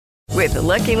With the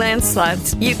Lucky Land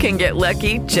Slots, you can get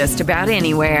lucky just about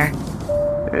anywhere.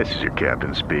 This is your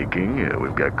captain speaking.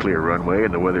 We've got clear runway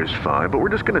and the weather's fine, but we're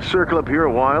just going to circle up here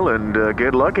a while and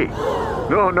get lucky.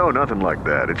 No, nothing like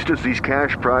that. It's just these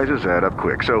cash prizes add up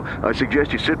quick. So I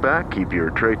suggest you sit back, keep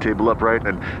your tray table upright,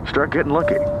 and start getting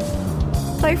lucky.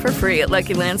 Play for free at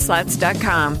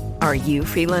LuckyLandSlots.com. Are you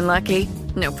feeling lucky?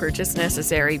 No purchase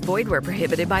necessary. Void where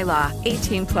prohibited by law.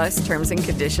 18 plus terms and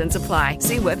conditions apply.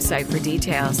 See website for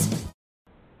details.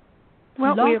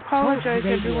 Well, we apologize,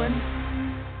 everyone.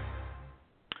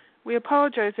 We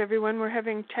apologize, everyone. We're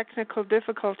having technical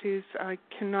difficulties. I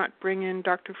cannot bring in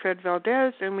Dr. Fred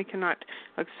Valdes, and we cannot.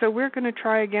 So we're going to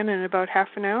try again in about half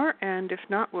an hour, and if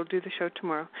not, we'll do the show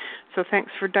tomorrow. So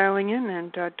thanks for dialing in,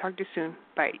 and talk to you soon.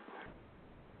 Bye.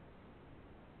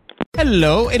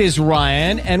 Hello, it is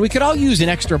Ryan, and we could all use an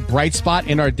extra bright spot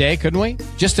in our day, couldn't we?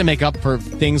 Just to make up for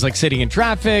things like sitting in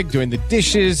traffic, doing the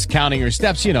dishes, counting your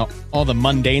steps, you know, all the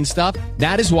mundane stuff.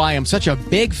 That is why I'm such a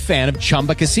big fan of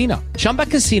Chumba Casino. Chumba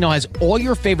Casino has all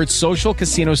your favorite social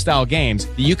casino-style games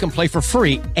that you can play for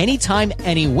free anytime,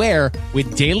 anywhere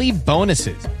with daily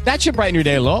bonuses. That should brighten your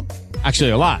day a little.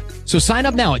 Actually, a lot. So sign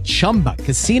up now at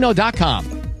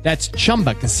ChumbaCasino.com. That's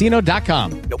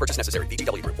ChumbaCasino.com. No purchase necessary.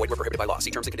 VGW Group. Void where prohibited by law. See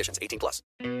terms and conditions. 18 plus.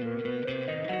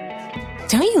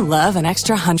 Don't you love an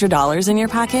extra $100 in your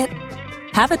pocket?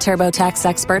 Have a TurboTax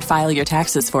expert file your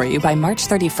taxes for you by March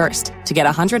 31st to get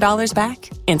 $100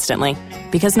 back instantly.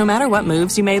 Because no matter what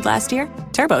moves you made last year,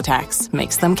 TurboTax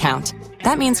makes them count.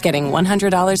 That means getting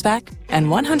 $100 back and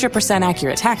 100%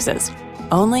 accurate taxes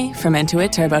only from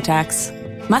Intuit TurboTax.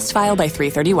 Must file by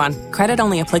 3/31. Credit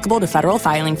only applicable to federal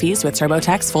filing fees with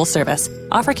TurboTax full service.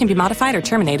 Offer can be modified or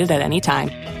terminated at any time.